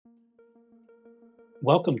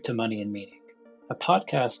Welcome to Money and Meaning, a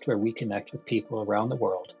podcast where we connect with people around the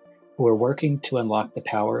world who are working to unlock the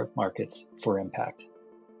power of markets for impact.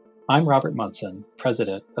 I'm Robert Munson,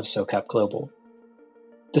 president of SOCAP Global.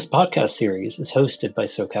 This podcast series is hosted by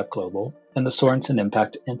SOCAP Global and the Sorensen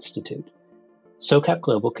Impact Institute. SOCAP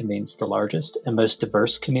Global convenes the largest and most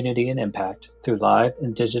diverse community in impact through live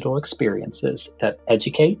and digital experiences that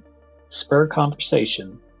educate, spur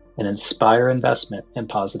conversation, and inspire investment in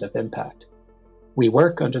positive impact. We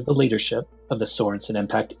work under the leadership of the Sorensen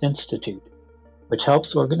Impact Institute, which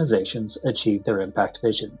helps organizations achieve their impact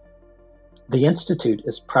vision. The Institute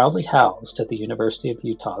is proudly housed at the University of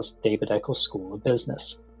Utah's David Eccles School of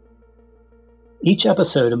Business. Each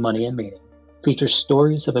episode of Money and Meaning features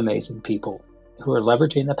stories of amazing people who are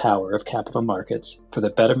leveraging the power of capital markets for the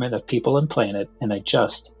betterment of people and planet in a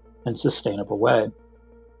just and sustainable way.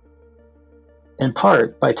 In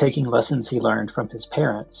part by taking lessons he learned from his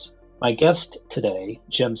parents, my guest today,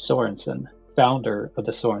 Jim Sorensen, founder of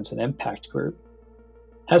the Sorensen Impact Group,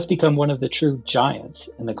 has become one of the true giants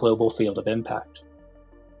in the global field of impact.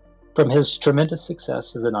 From his tremendous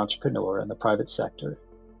success as an entrepreneur in the private sector,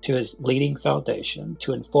 to his leading foundation,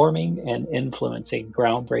 to informing and influencing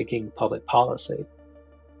groundbreaking public policy,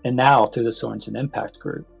 and now through the Sorensen Impact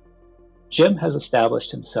Group, Jim has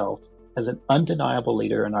established himself as an undeniable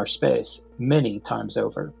leader in our space many times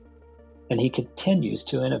over, and he continues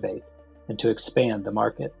to innovate and to expand the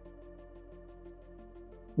market.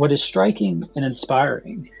 What is striking and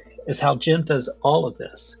inspiring is how Jim does all of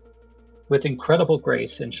this with incredible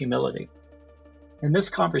grace and humility. In this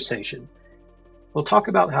conversation, we'll talk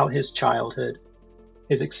about how his childhood,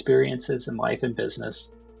 his experiences in life and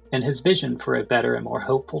business, and his vision for a better and more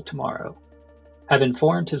hopeful tomorrow have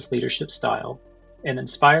informed his leadership style and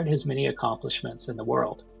inspired his many accomplishments in the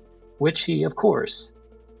world, which he, of course,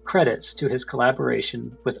 credits to his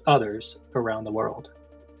collaboration with others around the world.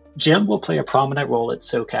 Jim will play a prominent role at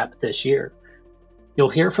SOCAP this year. You'll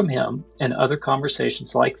hear from him and other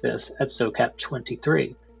conversations like this at SOCAP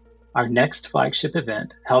 23, our next flagship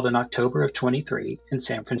event held in October of 23 in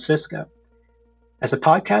San Francisco. As a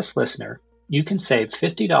podcast listener, you can save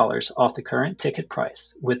 $50 off the current ticket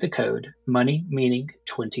price with the code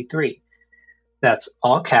MONEYMEANING23. That's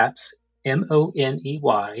all caps,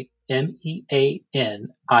 MONEYMEANING23.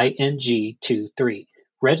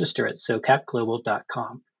 Register at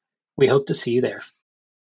socapglobal.com. We hope to see you there.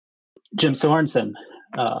 Jim Sorensen,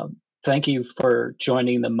 thank you for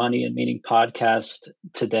joining the Money and Meaning podcast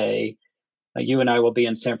today. You and I will be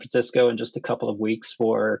in San Francisco in just a couple of weeks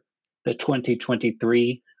for the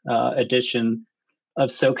 2023 edition of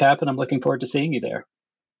SOCAP, and I'm looking forward to seeing you there.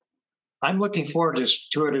 I'm looking forward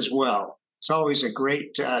to it as well. It's always a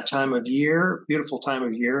great time of year, beautiful time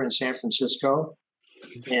of year in San Francisco,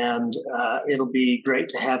 and it'll be great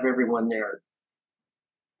to have everyone there.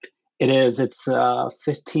 It is. It's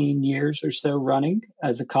 15 years or so running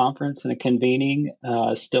as a conference and a convening,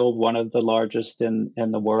 still one of the largest in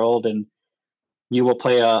the world, and you will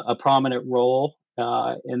play a prominent role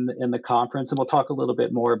in the conference, and we'll talk a little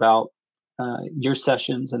bit more about your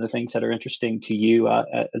sessions and the things that are interesting to you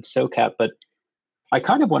at SOCAP, but I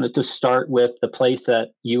kind of wanted to start with the place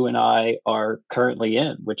that you and I are currently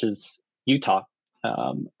in, which is Utah.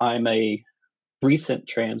 I'm a recent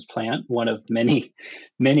transplant, one of many,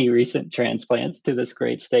 many recent transplants to this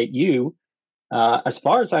great state. You, as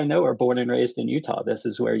far as I know, are born and raised in Utah. This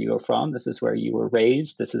is where you are from. This is where you were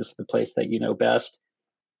raised. This is the place that you know best.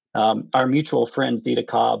 Our mutual friend, Zita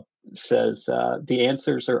Cobb, says the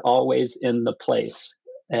answers are always in the place.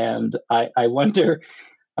 And I wonder,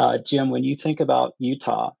 Jim, when you think about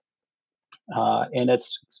Utah, and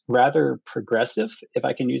it's rather progressive, if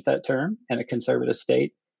I can use that term, and a conservative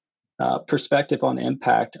state, perspective on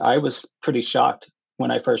impact, I was pretty shocked when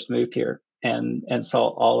I first moved here and saw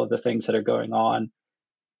all of the things that are going on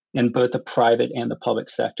in both the private and the public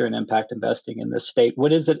sector and impact investing in this state.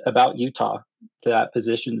 What is it about Utah that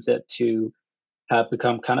positions it to have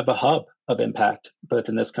become kind of a hub of impact, both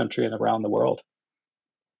in this country and around the world?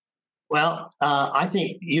 Well, I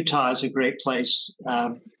think Utah is a great place,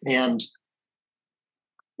 and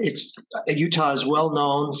Utah is well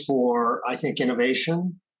known for, I think,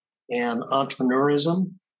 innovation and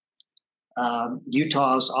entrepreneurism.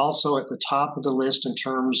 Utah is also at the top of the list in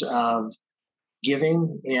terms of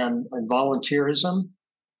giving and volunteerism.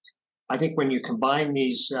 I think when you combine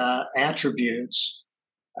these attributes,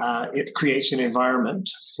 it creates an environment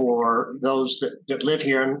for those that live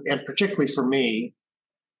here, and particularly for me,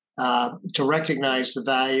 to recognize the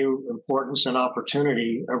value, importance, and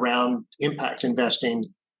opportunity around impact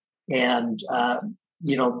investing and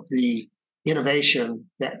the innovation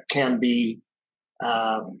that can be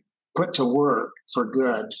put to work for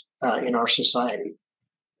good in our society.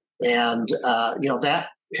 And, that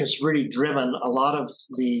has really driven a lot of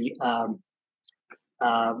the,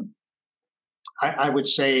 I would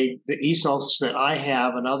say, the ethos that I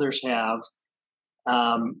have and others have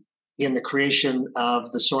in the creation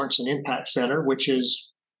of the Sorensen Impact Center, which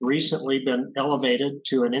has recently been elevated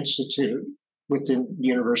to an institute within the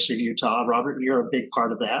University of Utah. Robert, you're a big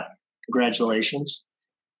part of that. Congratulations.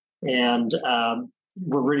 And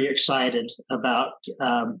we're really excited about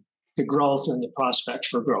the growth and the prospects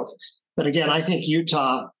for growth. But again, I think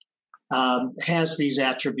Utah has these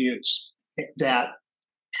attributes that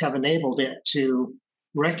have enabled it to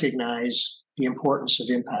recognize the importance of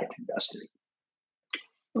impact investing.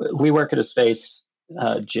 We work at a space,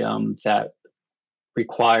 Jim, that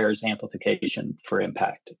requires amplification for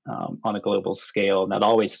impact on a global scale. And that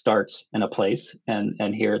always starts in a place.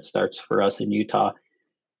 And here it starts for us in Utah.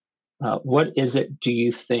 What is it, do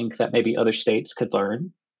you think, that maybe other states could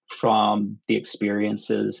learn from the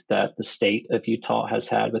experiences that the state of Utah has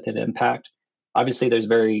had with an impact? Obviously, there's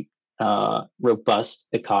very robust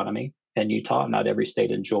economy in Utah. Not every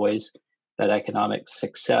state enjoys that economic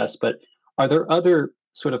success. But are there other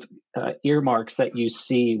sort of earmarks that you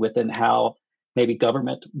see within how maybe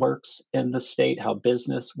government works in the state, how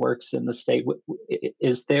business works in the state?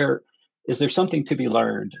 Is there something to be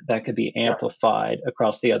learned that could be amplified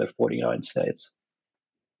across the other 49 states?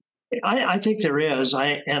 I think there is.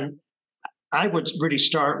 I would really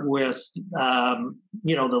start with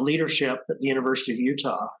the leadership at the University of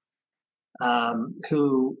Utah,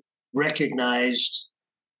 who recognized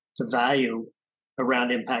the value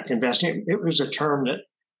around impact investing. It was a term that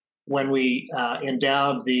when we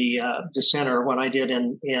endowed the center, when I did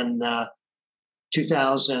in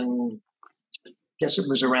 2000, I guess it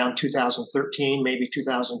was around 2013, maybe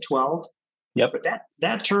 2012. Yep. But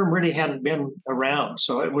that term really hadn't been around,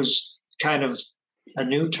 so it was kind of a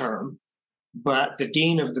new term. But the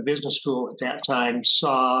dean of the business school at that time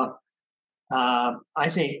saw, I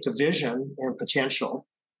think, the vision and potential.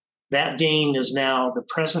 That dean is now the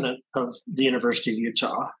president of the University of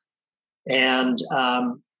Utah, and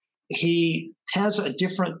he has a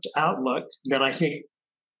different outlook than I think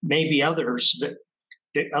maybe others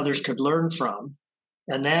that others could learn from,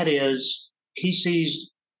 and that is he sees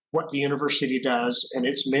what the university does and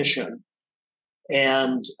its mission,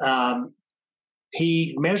 and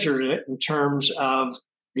he measured it in terms of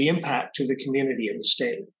the impact to the community in the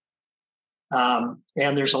state.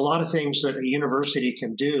 And there's a lot of things that a university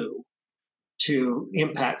can do to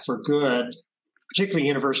impact for good, particularly a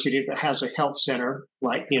university that has a health center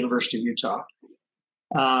like the University of Utah,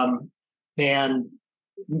 and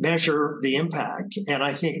measure the impact. And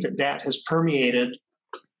I think that has permeated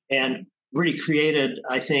and really created,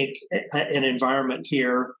 I think, an environment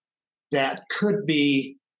here that could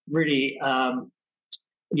be really,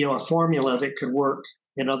 a formula that could work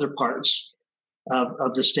in other parts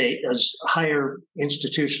of the state as higher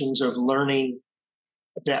institutions of learning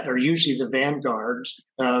that are usually the vanguard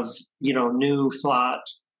of, new thought,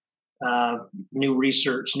 new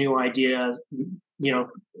research, new ideas,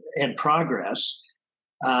 and progress,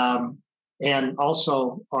 and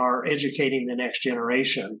also are educating the next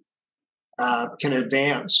generation, can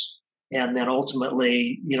advance and then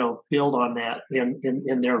ultimately, build on that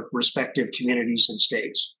in their respective communities and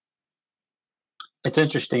states. It's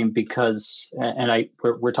interesting because, and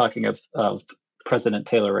we're talking of President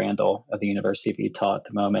Taylor Randall of the University of Utah at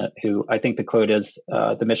the moment, who I think the quote is,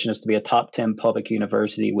 the mission is to be a top 10 public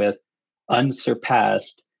university with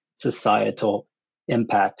unsurpassed societal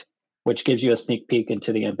impact, which gives you a sneak peek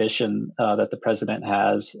into the ambition that the president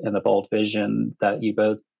has and the bold vision that you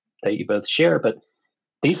both share. But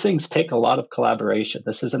these things take a lot of collaboration.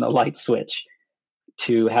 This isn't a light switch.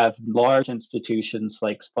 To have large institutions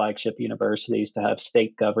like flagship universities, to have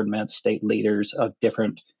state governments, state leaders of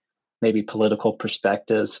different, maybe political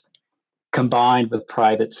perspectives, combined with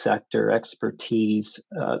private sector expertise.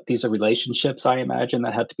 These are relationships, I imagine,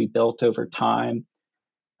 that have to be built over time.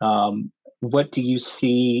 What do you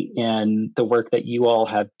see in the work that you all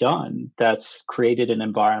have done that's created an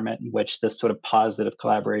environment in which this sort of positive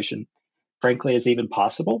collaboration, frankly, is even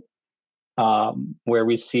possible, where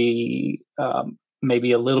we see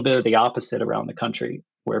maybe a little bit of the opposite around the country,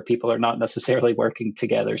 where people are not necessarily working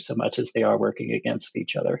together so much as they are working against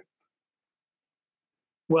each other?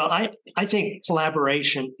 Well, I think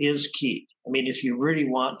collaboration is key. I mean, if you really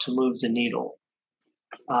want to move the needle,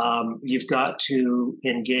 you've got to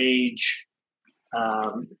engage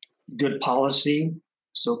good policy,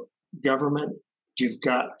 so government. You've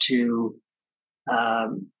got to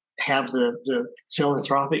have the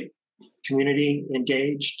philanthropic community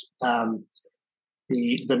engaged.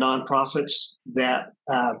 the nonprofits that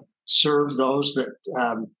serve those that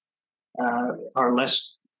are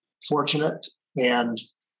less fortunate and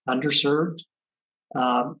underserved.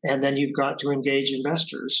 And then you've got to engage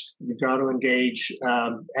investors. You've got to engage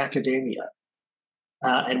academia.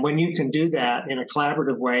 And when you can do that in a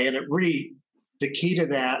collaborative way, and the key to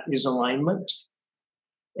that is alignment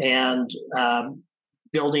and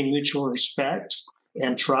building mutual respect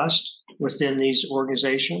and trust within these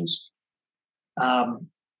organizations.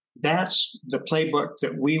 That's the playbook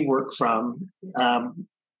that we work from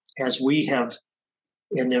as we have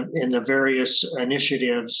in the various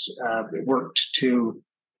initiatives worked to,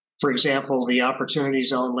 for example, the Opportunity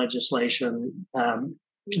Zone legislation,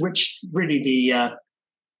 which really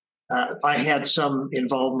I had some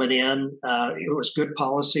involvement in. It was good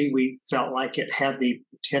policy. We felt like it had the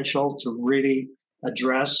potential to really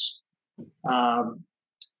address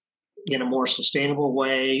in a more sustainable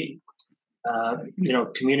way,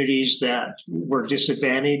 communities that were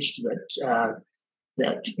disadvantaged,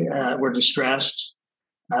 that were distressed,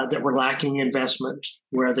 that were lacking investment,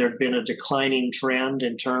 where there'd been a declining trend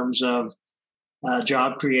in terms of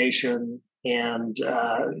job creation and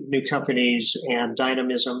new companies and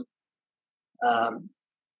dynamism.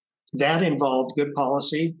 That involved good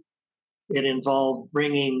policy. It involved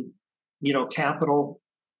bringing, capital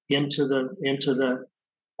into the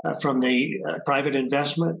from the private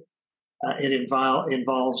investment. It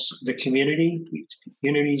involves the community. The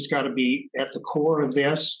community's got to be at the core of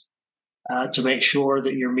this to make sure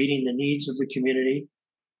that you're meeting the needs of the community.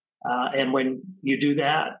 And when you do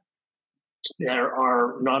that, there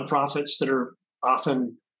are nonprofits that are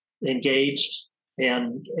often engaged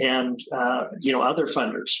and other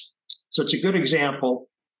funders. So it's a good example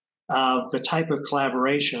of the type of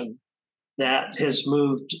collaboration that has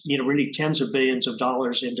moved, really tens of billions of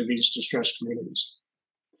dollars into these distressed communities.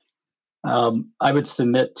 I would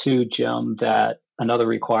submit to Jim that another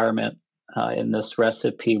requirement in this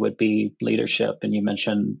recipe would be leadership. And you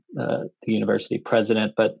mentioned the university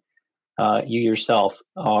president, but you yourself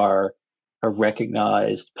are a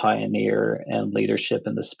recognized pioneer and leadership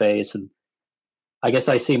in the space. And I guess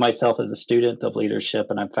I see myself as a student of leadership,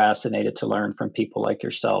 and I'm fascinated to learn from people like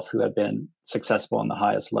yourself who have been successful on the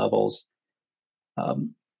highest levels.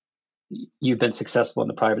 You've been successful in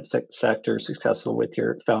the private sector, successful with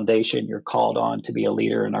your foundation. You're called on to be a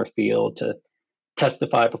leader in our field, to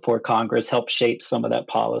testify before Congress, help shape some of that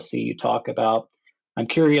policy you talk about. I'm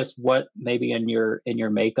curious, what maybe in your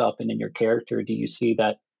makeup and in your character do you see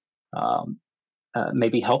that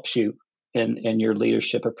maybe helps you in your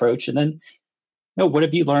leadership approach? And then, what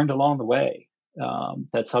have you learned along the way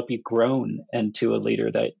that's helped you grown into a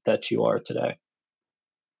leader that you are today?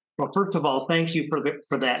 Well, first of all, thank you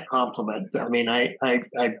for that compliment. I mean, I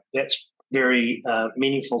that's very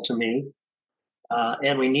meaningful to me,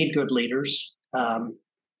 and we need good leaders.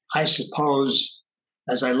 I suppose,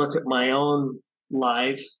 as I look at my own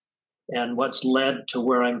life and what's led to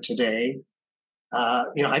where I'm today,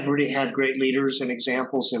 I've really had great leaders and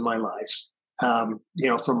examples in my life.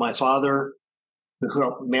 From my father, who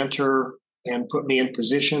helped mentor and put me in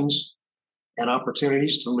positions and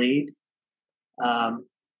opportunities to lead.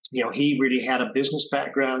 He really had a business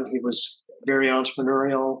background. He was very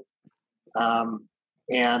entrepreneurial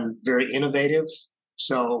and very innovative.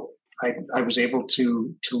 So I was able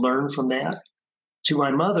to learn from that. To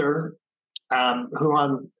my mother, who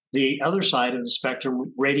on the other side of the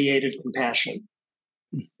spectrum radiated compassion,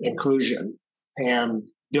 inclusion, and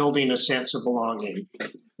building a sense of belonging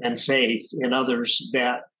and faith in others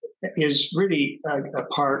that is really a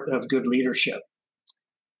part of good leadership.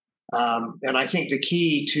 And I think the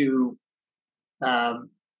key to,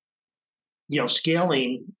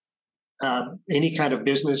 scaling any kind of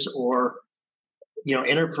business or,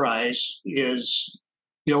 enterprise is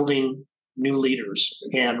building new leaders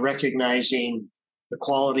and recognizing the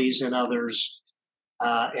qualities in others,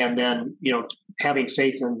 and then, having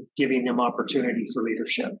faith in giving them opportunity for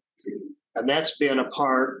leadership. And that's been a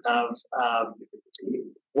part of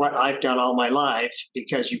what I've done all my life,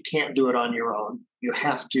 because you can't do it on your own. You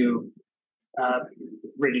have to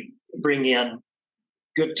really bring in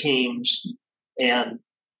good teams and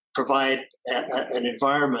provide an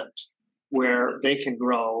environment where they can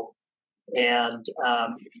grow and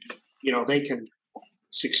they can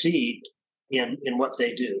succeed in what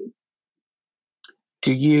they do.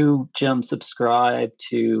 Do you, Jim, subscribe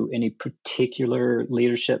to any particular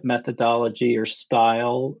leadership methodology or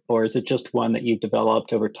style, or is it just one that you've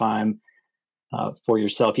developed over time for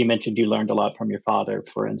yourself? You mentioned you learned a lot from your father,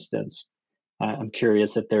 for instance. I'm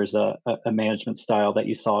curious if there's a management style that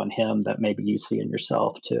you saw in him that maybe you see in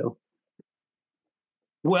yourself too.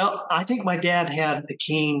 Well, I think my dad had a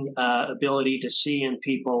keen ability to see in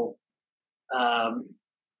people, um,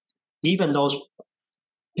 even those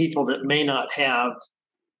people that may not have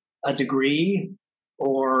a degree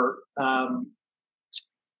or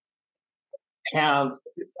have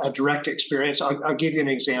a direct experience. I'll give you an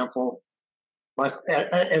example.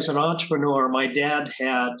 As an entrepreneur, my dad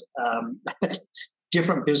had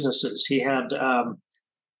different businesses. He had a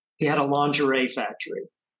lingerie factory,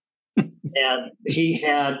 and he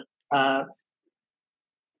had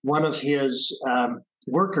one of his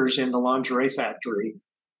workers in the lingerie factory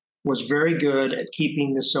was very good at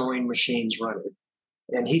keeping the sewing machines running,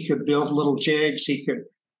 and he could build little jigs. He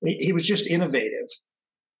was just innovative.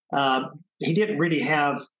 He didn't really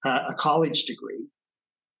have a college degree,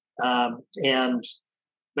 but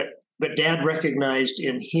Dad recognized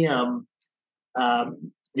in him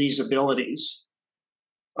these abilities.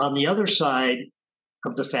 On the other side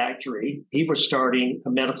of the factory, he was starting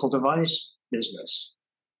a medical device business.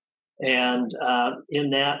 And in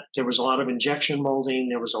that, there was a lot of injection molding,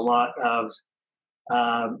 there was a lot of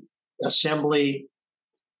assembly,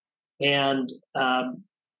 and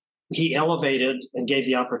he elevated and gave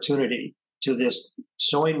the opportunity to this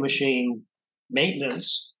sewing machine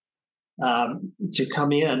maintenance to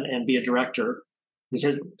come in and be a director,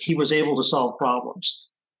 because he was able to solve problems.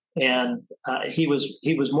 And he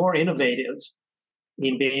was more innovative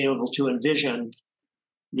in being able to envision,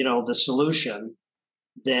 the solution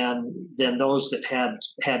than those that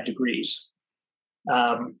had degrees.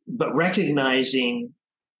 But recognizing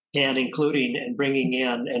and including and bringing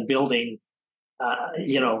in and building,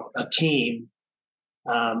 a team,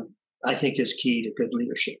 I think is key to good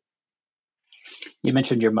leadership. You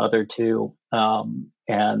mentioned your mother too,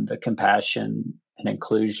 and the compassion and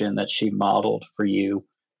inclusion that she modeled for you.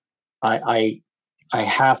 I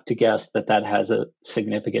have to guess that has a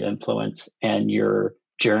significant influence in your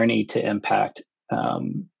journey to impact.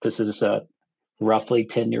 This is a roughly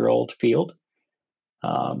 10-year-old field.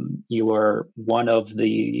 You are one of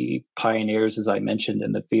the pioneers, as I mentioned,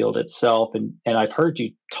 in the field itself. And I've heard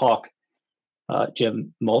you talk,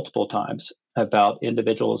 Jim, multiple times about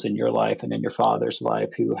individuals in your life and in your father's life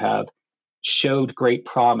who have showed great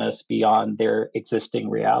promise beyond their existing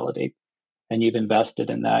reality. And you've invested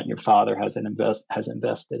in that, and your father has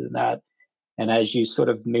invested in that. And as you sort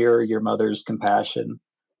of mirror your mother's compassion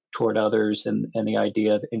toward others and the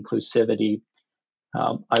idea of inclusivity,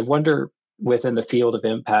 I wonder, within the field of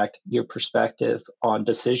impact, your perspective on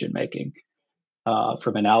decision making,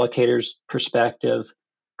 from an allocator's perspective,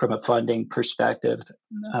 from a funding perspective.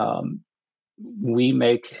 We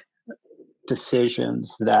make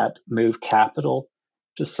decisions that move capital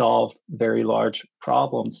to solve very large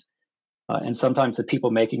problems. And sometimes the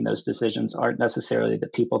people making those decisions aren't necessarily the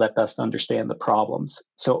people that best understand the problems.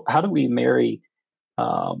 So how do we marry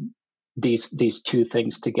these two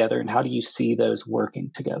things together, and how do you see those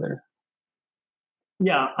working together?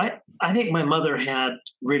 Yeah, I think my mother had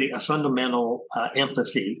really a fundamental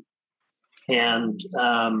empathy, and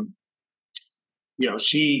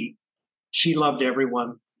she loved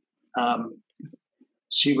everyone.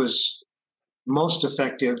 She was most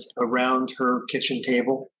effective around her kitchen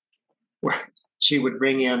table, where she would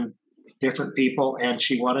bring in different people, and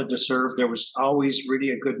she wanted to serve. There was always really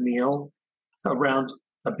a good meal around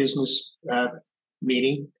a business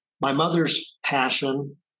meeting. My mother's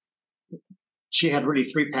passion, she had really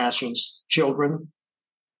three passions: children,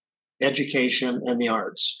 education, and the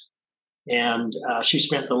arts. And she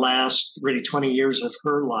spent the last really 20 years of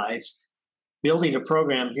her life building a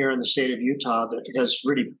program here in the state of Utah that has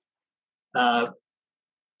really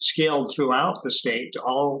scaled throughout the state to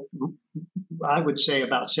all, I would say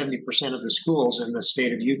about 70% of the schools in the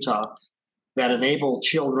state of Utah, that enable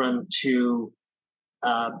children to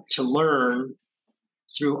learn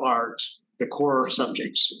through art the core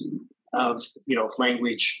subjects of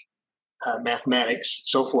language, mathematics,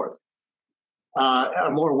 so forth. A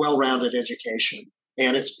more well-rounded education,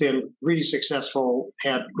 and it's been really successful,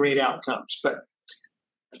 had great outcomes. But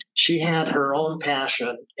she had her own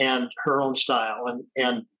passion and her own style,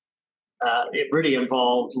 and it really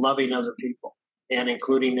involved loving other people and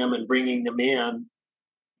including them and bringing them in.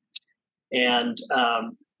 And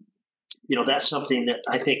that's something that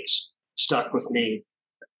I think stuck with me.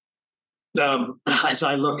 As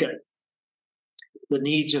I look at the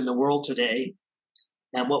needs in the world today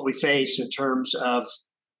and what we face in terms of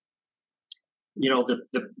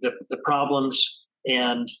the problems,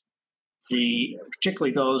 and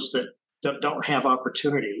particularly those that don't have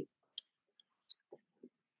opportunity,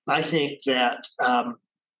 I think that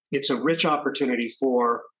it's a rich opportunity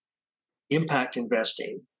for impact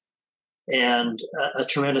investing. and a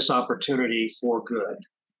tremendous opportunity for good.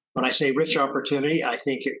 When I say rich opportunity, I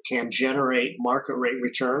think it can generate market rate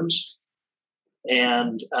returns,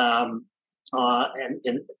 and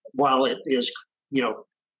while it is,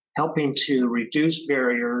 helping to reduce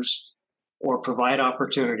barriers or provide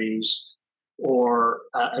opportunities or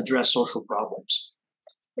address social problems.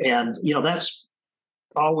 And, that's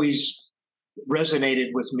always resonated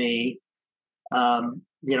with me, in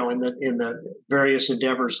the various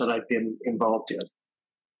endeavors that I've been involved in.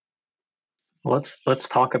 Let's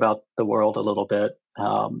talk about the world a little bit.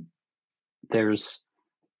 There's,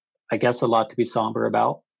 I guess, a lot to be somber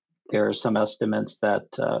about. There are some estimates that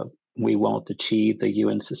we won't achieve the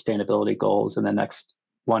UN sustainability goals in the next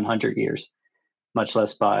 100 years, much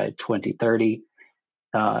less by 2030.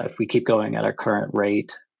 If we keep going at our current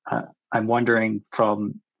rate, I'm wondering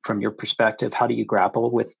from your perspective, how do you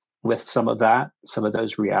grapple with some of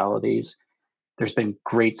those realities? There's been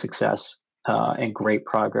great success and great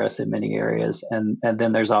progress in many areas, and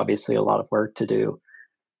then there's obviously a lot of work to do.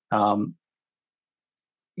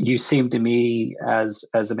 You seem to me as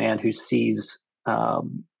a man who sees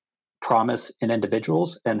promise in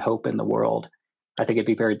individuals and hope in the world. I think it'd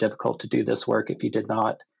be very difficult to do this work if you did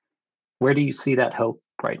not. Where do you see that hope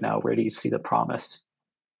right now? Where do you see the promise?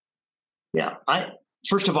 Yeah,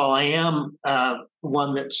 first of all, I am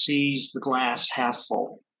one that sees the glass half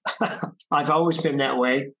full. I've always been that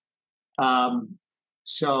way. And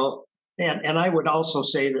I would also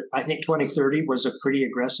say that I think 2030 was a pretty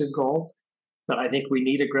aggressive goal, but I think we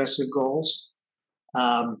need aggressive goals.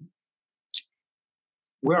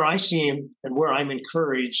 Where I see him and where I'm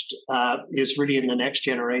encouraged is really in the next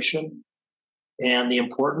generation and the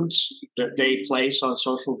importance that they place on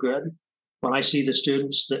social good. When I see the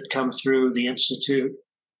students that come through the Institute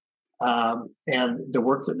and the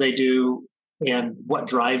work that they do and what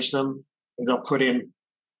drives them, they'll put in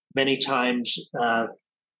many times,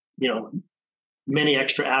 many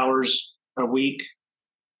extra hours a week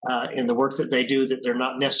in the work that they do that they're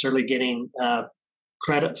not necessarily getting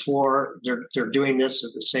credit for. They're doing this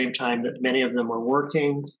at the same time that many of them are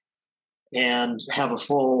working and have a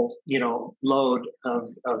full, load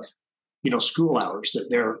of school hours that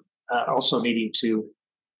they're also needing to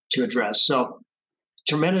address. So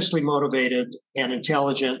tremendously motivated and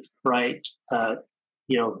intelligent, bright,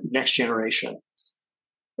 next generation.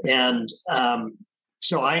 And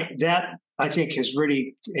so I think has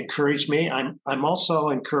really encouraged me. I'm also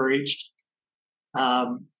encouraged.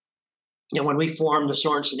 When we formed the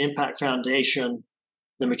Sorensen Impact Foundation,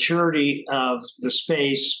 the maturity of the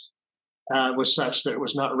space was such that it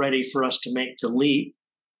was not ready for us to make the leap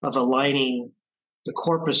of aligning the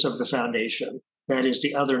corpus of the foundation. That is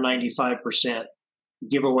the other 95%.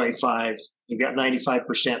 Give away 5. You got 95%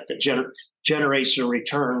 that generates a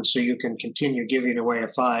return, so you can continue giving away a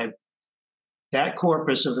 5. That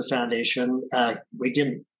corpus of the foundation, we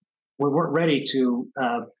weren't ready to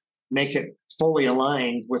make it fully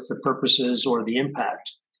aligned with the purposes or the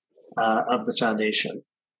impact of the foundation.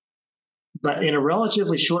 But in a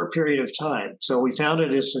relatively short period of time, so we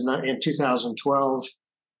founded this in 2012.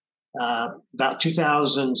 About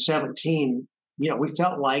 2017, we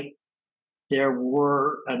felt like there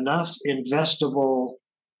were enough investable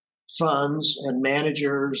funds and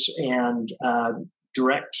managers and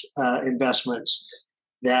direct investments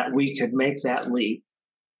that we could make that leap.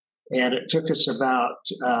 And it took us about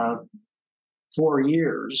 4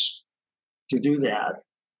 years to do that.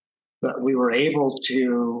 But we were able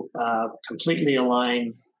to completely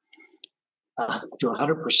align to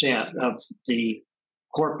 100% of the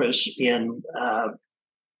corpus in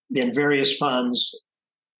various funds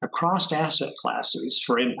across asset classes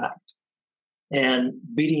for impact and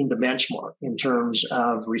beating the benchmark in terms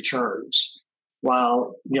of returns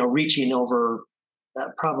while reaching over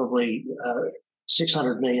probably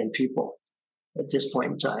 600 million people at this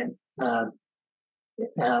point in time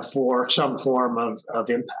for some form of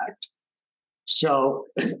impact. So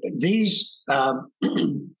these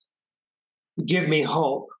give me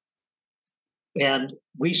hope. And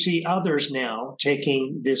we see others now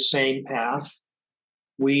taking this same path.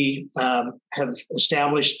 We have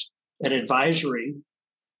established an advisory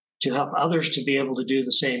to help others to be able to do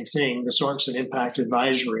the same thing, the Sorensen Impact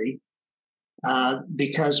Advisory,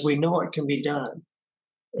 because we know it can be done.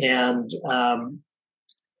 And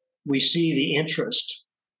we see the interest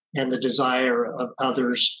and the desire of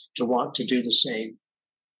others to want to do the same.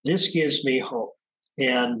 This gives me hope.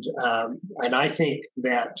 And I think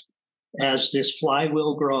that as this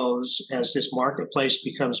flywheel grows, as this marketplace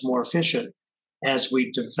becomes more efficient, as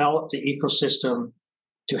we develop the ecosystem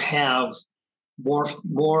to have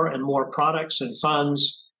more and more products and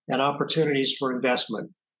funds and opportunities for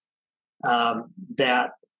investment,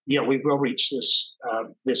 that we will reach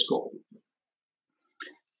this goal.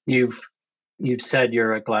 You've said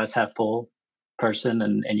you're a glass half full person,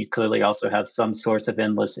 and you clearly also have some source of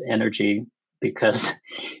endless energy because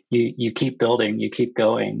you keep building, you keep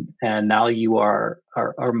going, and now you are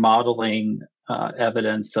modeling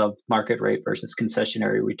evidence of market rate versus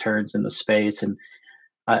concessionary returns in the space. And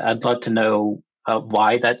I'd love to know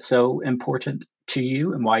why that's so important to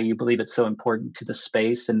you and why you believe it's so important to the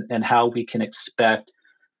space, and how we can expect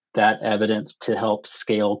that evidence to help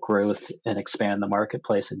scale growth and expand the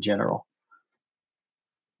marketplace in general.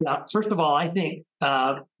 Yeah, first of all, I think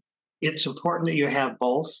it's important that you have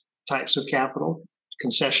both types of capital,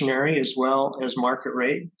 concessionary as well as market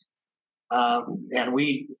rate. And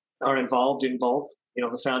we are involved in both.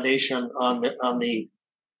 The foundation on the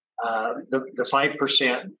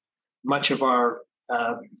 5%, much of our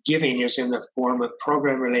giving is in the form of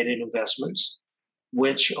program-related investments,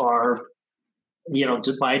 which are,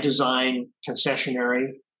 by design, concessionary,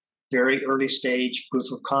 very early stage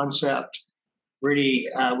proof of concept, really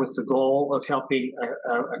with the goal of helping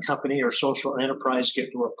a company or social enterprise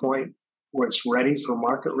get to a point where it's ready for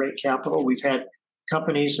market rate capital. We've had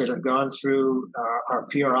companies that have gone through our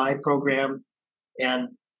PRI program, and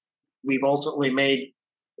we've ultimately made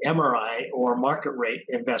MRI or market rate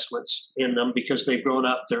investments in them because they've grown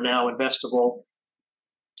up, they're now investable.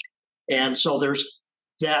 And so there's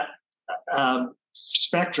that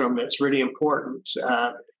spectrum that's really important,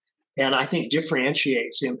 and I think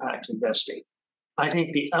differentiates impact investing. I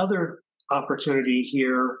think the other opportunity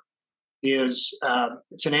here is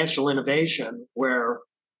financial innovation, where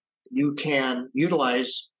you can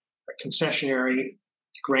utilize a concessionary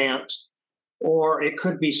grant, or it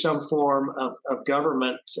could be some form of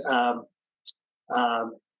government,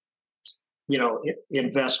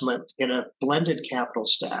 investment in a blended capital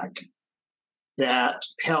stack that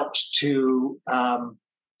helps to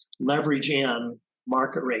leverage in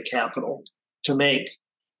market rate capital to make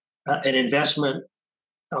an investment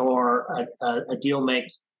or a deal make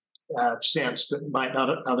sense that might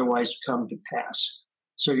not otherwise come to pass.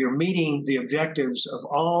 So you're meeting the objectives of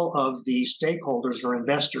all of the stakeholders or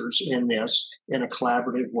investors in this in a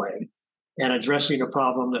collaborative way, and addressing a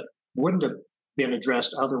problem that wouldn't have been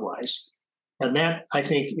addressed otherwise. And that, I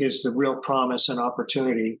think, is the real promise and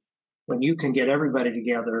opportunity when you can get everybody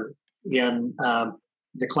together in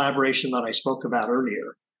the collaboration that I spoke about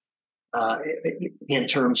earlier, in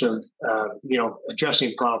terms of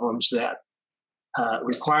addressing problems that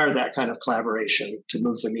require that kind of collaboration to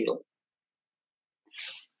move the needle.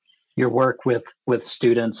 Your work with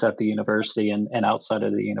students at the university and outside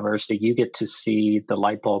of the university, you get to see the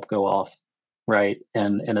light bulb go off, right?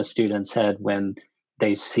 And in a student's head when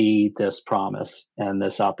they see this promise and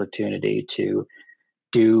this opportunity to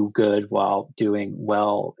do good while doing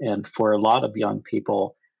well. And for a lot of young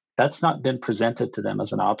people, that's not been presented to them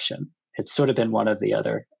as an option. It's sort of been one or the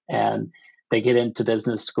other. And they get into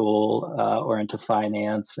business school or into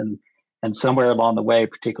finance, and somewhere along the way,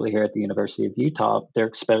 particularly here at the University of Utah, they're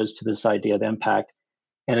exposed to this idea of impact.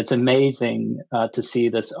 And it's amazing to see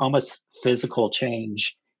this almost physical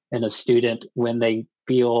change in a student when they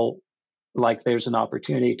feel like there's an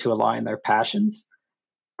opportunity to align their passions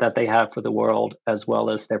that they have for the world, as well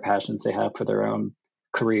as their passions they have for their own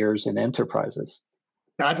careers and enterprises.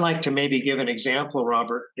 I'd like to maybe give an example,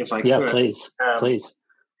 Robert, if I could. Yeah, please. Please.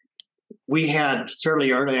 We had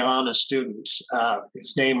fairly early on a student.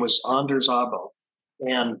 His name was Anders Abo,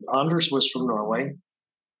 and Anders was from Norway.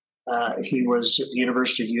 He was at the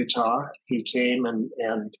University of Utah. He came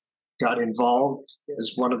and got involved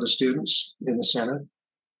as one of the students in the center,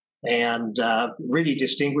 and really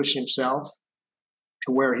distinguished himself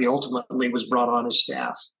to where he ultimately was brought on as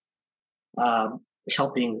staff,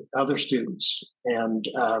 helping other students and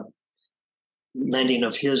lending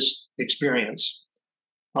of his experience.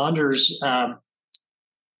 Anders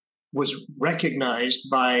was recognized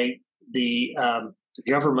by the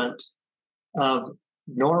government of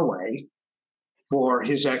Norway for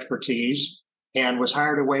his expertise and was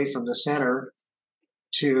hired away from the center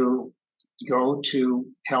to go to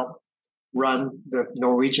help run the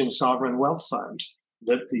Norwegian Sovereign Wealth Fund,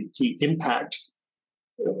 the impact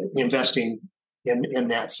investing in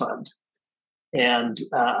that fund. And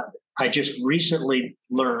I just recently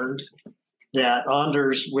learned that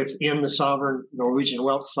Anders, within the Sovereign Norwegian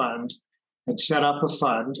Wealth Fund, had set up a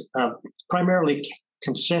fund of primarily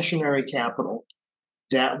concessionary capital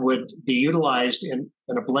that would be utilized in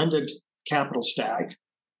a blended capital stack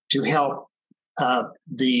to help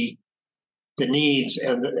the needs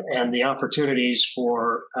and the opportunities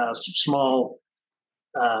for small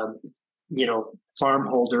farm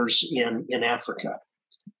holders in Africa.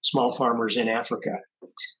 small farmers in Africa.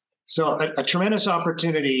 So a tremendous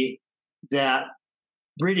opportunity that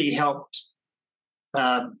really helped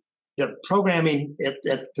the programming at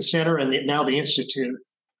the center and now the Institute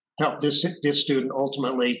help this student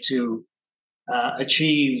ultimately to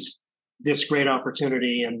achieve this great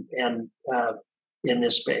opportunity and in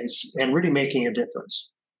this space and really making a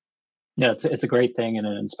difference. Yeah, it's a great thing and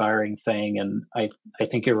an inspiring thing, and I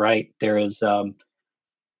think you're right. There's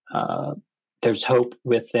hope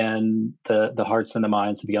within the hearts and the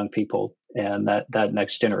minds of young people, and that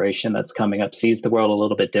next generation that's coming up sees the world a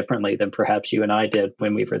little bit differently than perhaps you and I did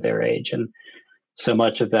when we were their age, and so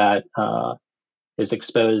much of that is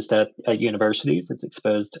exposed at universities. It's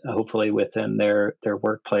exposed hopefully within their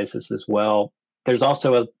workplaces as well. There's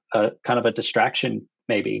also a kind of a distraction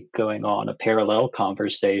maybe going on, a parallel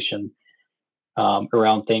conversation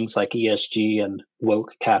around things like ESG and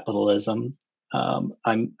woke capitalism.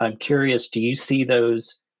 I'm curious, do you see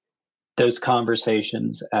those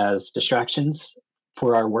conversations as distractions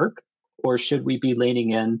for our work, or should we be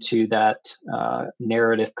leaning into that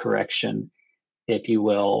narrative correction, if you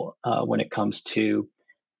will, when it comes to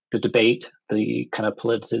the debate, the kind of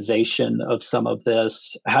politicization of some of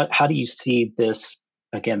this? How do you see this,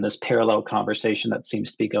 again, this parallel conversation that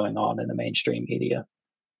seems to be going on in the mainstream media?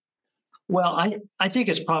 Well, I think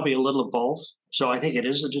it's probably a little of both. So I think it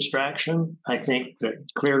is a distraction. I think that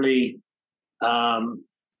clearly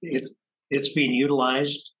it's being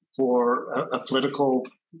utilized for a political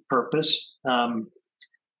purpose. I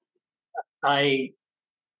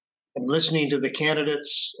am listening to the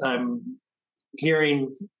candidates. I'm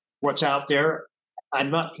hearing what's out there. I'm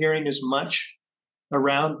not hearing as much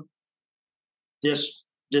around this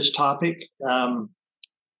topic. In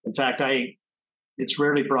fact, it's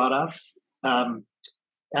rarely brought up.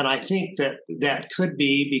 And I think that could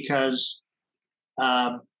be because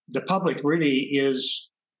the public really is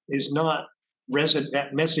not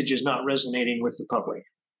that message is not resonating with the public,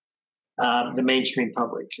 the mainstream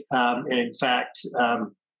public. And in fact,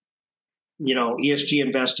 ESG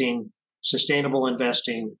investing, sustainable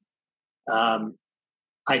investing,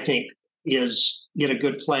 I think is in a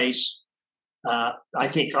good place. I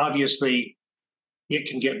think obviously it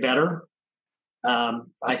can get better.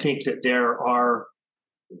 I think that there are,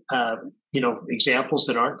 examples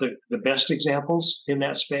that aren't the best examples in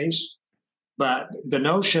that space. But the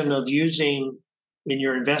notion of using in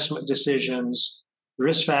your investment decisions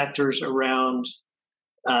risk factors around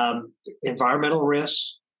environmental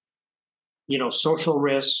risks, social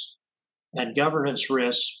risks, and governance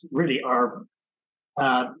risks really are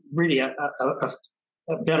really a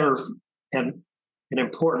better and an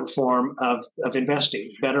important form of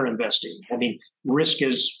investing, better investing. I mean, risk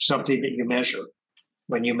is something that you measure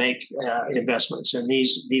when you make investments, and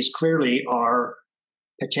these clearly are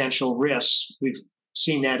potential risks. We've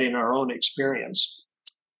seen that in our own experience.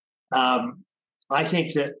 I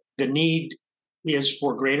think that the need is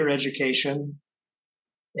for greater education,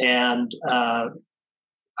 and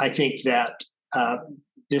I think that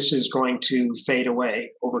this is going to fade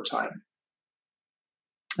away over time.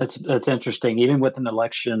 That's interesting. Even with an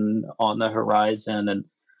election on the horizon, and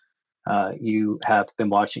you have been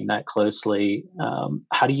watching that closely,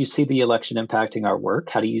 how do you see the election impacting our work?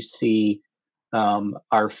 How do you see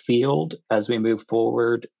our field as we move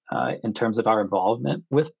forward in terms of our involvement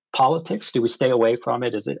with politics? Do we stay away from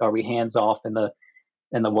it? Are we hands off in the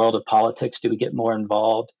world of politics? Do we get more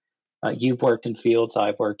involved? You've worked in fields,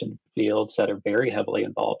 I've worked in fields that are very heavily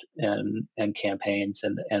involved in campaigns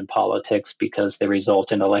and politics, because they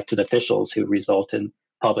result in elected officials who result in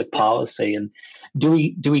public policy. And do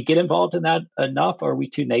we get involved in that enough? Or are we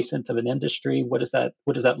too nascent of an industry? What does that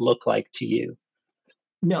look like to you?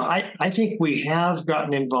 No, I think we have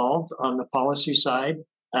gotten involved on the policy side,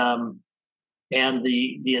 and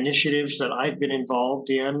the initiatives that I've been involved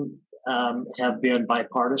in have been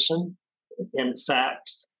bipartisan. In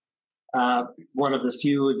fact, one of the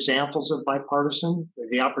few examples of bipartisan,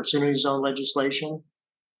 the Opportunity Zone legislation,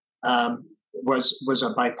 was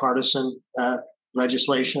a bipartisan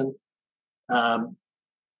legislation.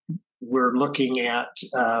 We're looking at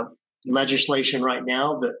legislation right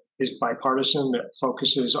now that is bipartisan, that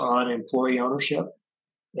focuses on employee ownership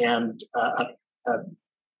and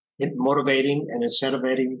motivating and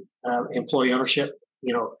incentivizing employee ownership.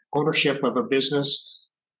 Ownership of a business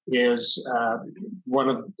is one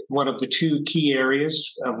of the two key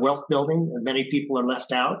areas of wealth building, and many people are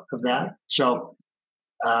left out of that. So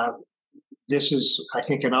this is, I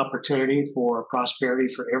think, an opportunity for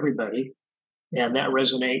prosperity for everybody, and that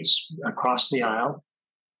resonates across the aisle.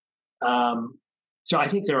 So I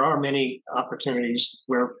think there are many opportunities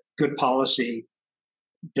where good policy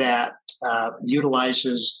that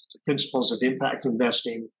utilizes the principles of impact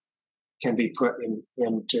investing can be put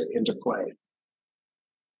into play.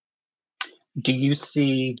 Do you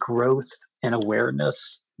see growth and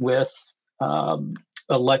awareness with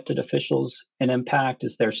elected officials in impact?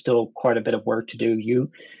 Is there still quite a bit of work to do?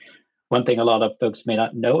 One thing a lot of folks may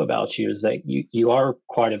not know about you is that you are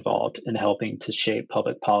quite involved in helping to shape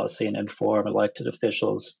public policy and inform elected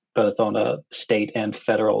officials, both on a state and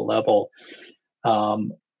federal level.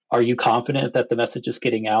 Are you confident that the message is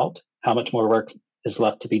getting out? How much more work is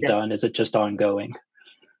left to be done? Is it just ongoing?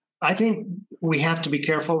 I think we have to be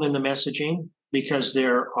careful in the messaging because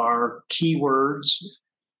there are keywords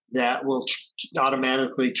that will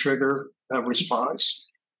automatically trigger a response.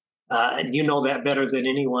 And you know that better than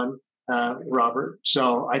anyone, Robert.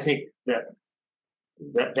 So I think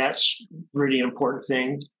that's really an important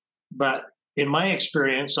thing. But in my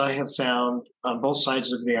experience, I have found on both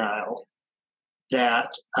sides of the aisle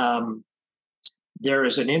that there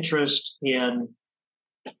is an interest in,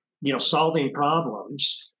 solving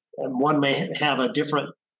problems, and one may have a different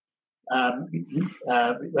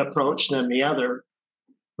approach than the other.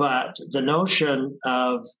 But the notion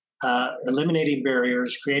of eliminating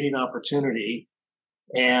barriers, creating opportunity,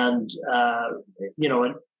 and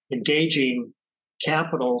engaging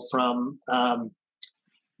capital from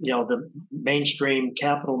the mainstream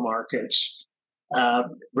capital markets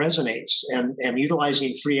resonates, and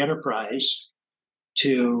utilizing free enterprise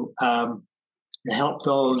to help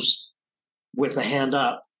those with a hand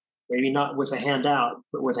up, maybe not with a hand out,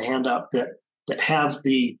 but with a hand up that have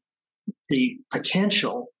the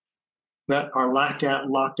potential but are locked out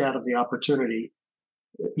of the opportunity.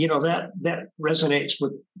 That resonates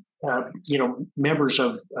with members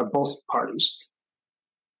of both parties.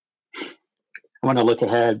 I want to look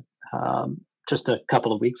ahead, just a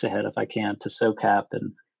couple of weeks ahead, if I can, to SOCAP.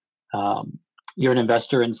 And you're an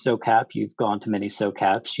investor in SOCAP. You've gone to many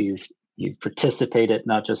SOCAPs. You've participated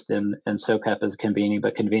not just in SOCAP as a convening,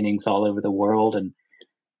 but convenings all over the world. And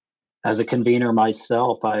as a convener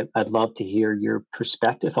myself, I'd love to hear your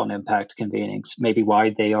perspective on impact convenings, maybe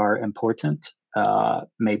why they are important,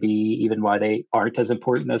 maybe even why they aren't as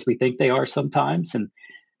important as we think they are sometimes, and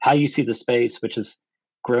how you see the space, which has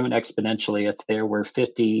grown exponentially. If there were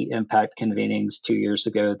 50 impact convenings 2 years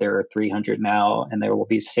ago, there are 300 now, and there will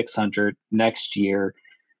be 600 next year.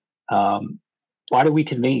 Why do we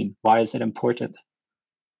convene? Why is it important?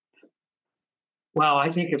 Well, I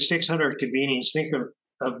think of 600 convenings. Think of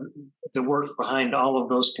the work behind all of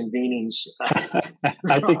those convenings.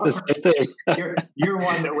 I think the same thing. You're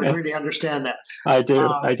one that would really understand that. I do.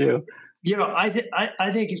 I do. I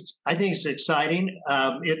think it's exciting.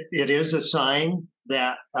 It is a sign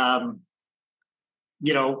that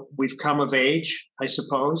we've come of age, I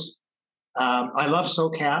suppose. I love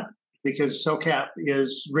SOCAP because SOCAP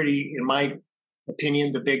is really, in my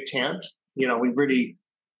opinion, the big tent. We really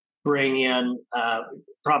bring in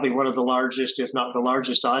probably one of the largest, if not the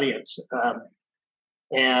largest audience,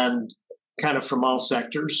 and kind of from all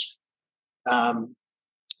sectors.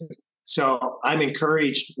 So I'm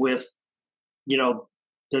encouraged with,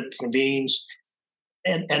 the convenings,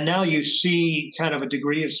 and now you see kind of a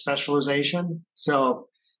degree of specialization. So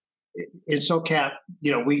in SOCAP,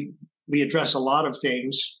 we address a lot of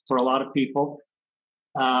things for a lot of people,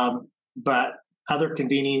 but other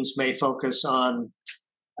convenings may focus on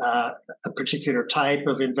a particular type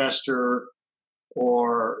of investor,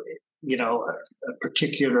 or a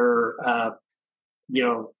particular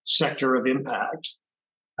sector of impact,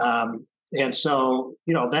 and so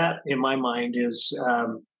that in my mind is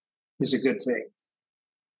a good thing.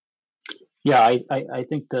 Yeah, I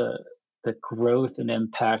think the growth and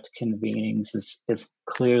impact convenings is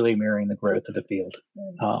clearly mirroring the growth of the field,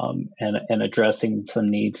 and addressing some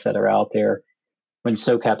needs that are out there. When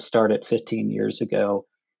SOCAP started 15 years ago,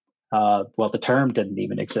 the term didn't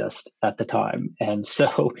even exist at the time. And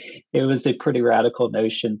so it was a pretty radical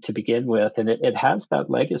notion to begin with. And it has that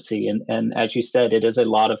legacy. And as you said, it is a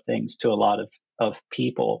lot of things to a lot of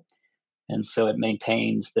people. And so it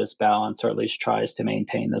maintains this balance, or at least tries to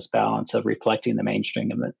maintain this balance of reflecting the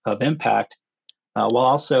mainstream of impact, while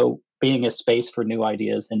also being a space for new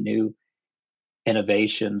ideas and new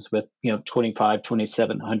innovations with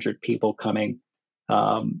 2,700 people coming.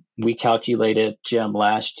 We calculated, Jim,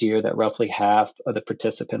 last year that roughly half of the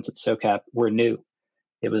participants at SOCAP were new.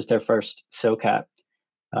 It was their first SOCAP,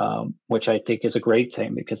 which I think is a great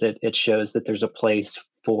thing, because it shows that there's a place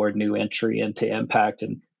for new entry into impact,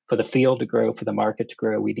 and for the field to grow, for the market to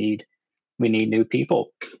grow, we need new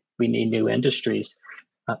people, we need new industries.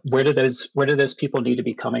 Where do those people need to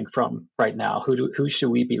be coming from right now? Who should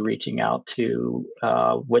we be reaching out to?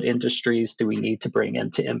 What industries do we need to bring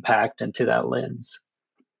into impact into that lens?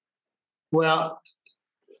 Well,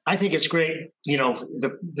 I think it's great,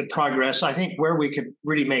 the progress. I think where we could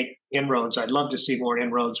really make inroads, I'd love to see more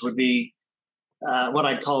inroads, would be what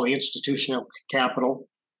I'd call the institutional capital,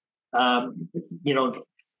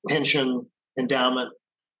 pension, endowment.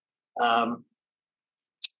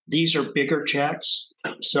 These are bigger checks.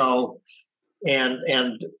 So,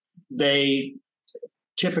 and they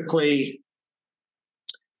typically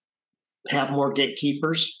have more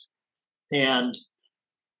gatekeepers, and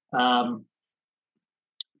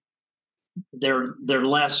they're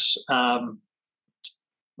less. I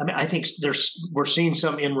think we're seeing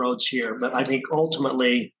some inroads here, but I think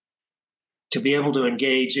ultimately, to be able to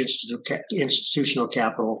engage institutional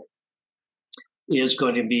capital is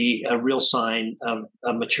going to be a real sign of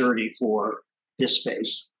maturity for this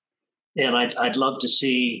space. And I'd love to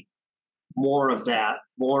see more of that,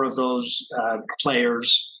 more of those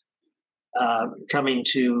players coming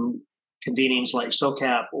to convenings like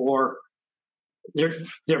SOCAP, or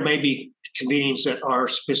there may be convenings that are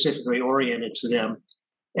specifically oriented to them.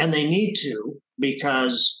 And they need to,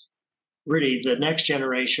 because really the next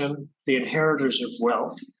generation, the inheritors of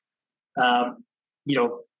wealth,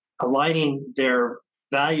 aligning their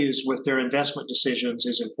values with their investment decisions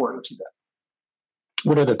is important to them.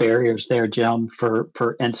 What are the barriers there, Jim,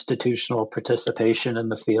 for institutional participation in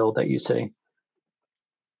the field that you see?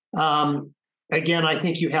 Again, I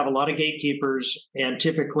think you have a lot of gatekeepers, and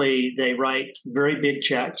typically they write very big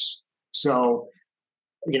checks. So,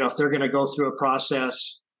 if they're going to go through a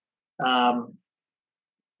process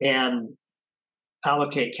and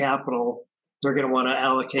allocate capital, they're going to want to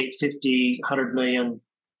allocate 50, 100 million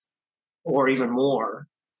or even more.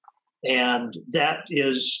 And that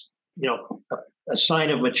is, a sign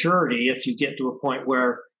of maturity if you get to a point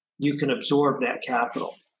where you can absorb that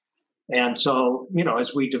capital. And so,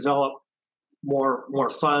 as we develop more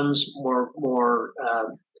funds, more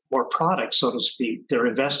products, so to speak,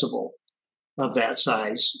 they're investable of that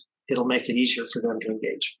size, it'll make it easier for them to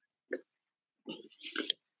engage.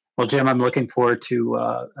 Well, Jim, I'm looking forward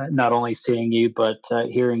to not only seeing you, but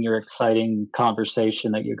hearing your exciting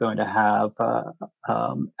conversation that you're going to have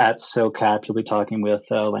at SOCAP. You'll be talking with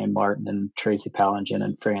Elaine Martin and Tracy Palingen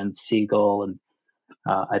and Fran Siegel, and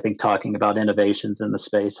I think talking about innovations in the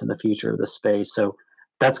space and the future of the space. So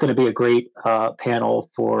that's going to be a great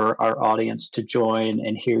panel for our audience to join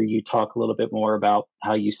and hear you talk a little bit more about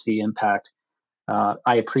how you see impact.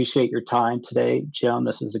 I appreciate your time today, Jim.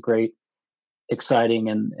 This was a great, exciting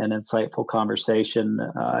and insightful conversation.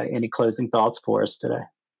 Any closing thoughts for us today?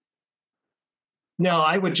 No,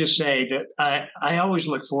 I would just say that I always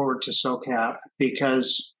look forward to SOCAP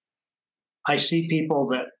because I see people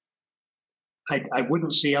that I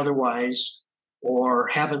wouldn't see otherwise or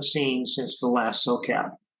haven't seen since the last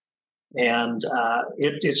SOCAP. And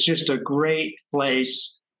it's just a great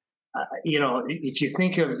place. If you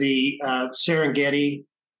think of the Serengeti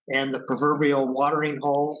and the proverbial watering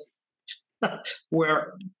hole,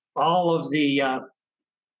 where all of the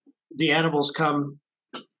animals come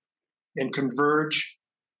and converge,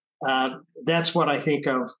 that's what I think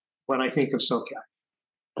of when I think of SOCAP.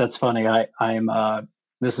 That's funny. I'm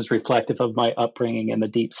this is reflective of my upbringing in the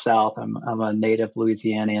Deep South. I'm a native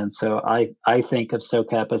Louisianian, so I think of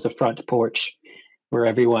SOCAP as a front porch where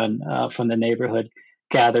everyone from the neighborhood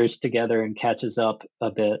gathers together and catches up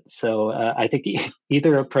a bit. So I think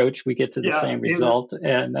either approach, we get to the same result.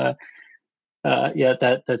 And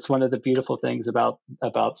that's one of the beautiful things about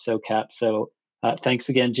SOCAP. So thanks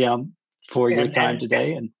again, Jim, for your time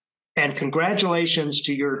today. And congratulations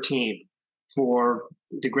to your team for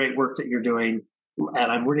the great work that you're doing.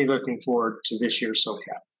 And I'm really looking forward to this year's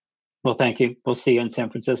SOCAP. Well, thank you. We'll see you in San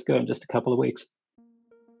Francisco in just a couple of weeks.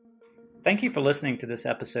 Thank you for listening to this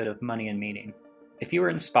episode of Money and Meaning. If you were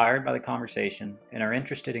inspired by the conversation and are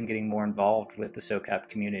interested in getting more involved with the SOCAP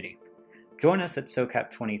community, join us at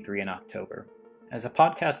SOCAP 23 in October. As a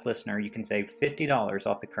podcast listener, you can save $50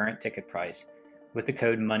 off the current ticket price with the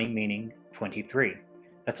code MONEYMEANING23.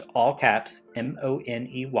 That's all caps,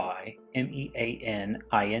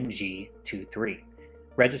 MONEYMEANING23.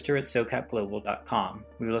 Register at SOCAPglobal.com.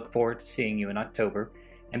 We look forward to seeing you in October,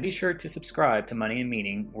 and be sure to subscribe to Money and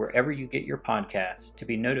Meaning wherever you get your podcasts to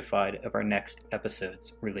be notified of our next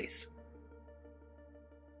episode's release.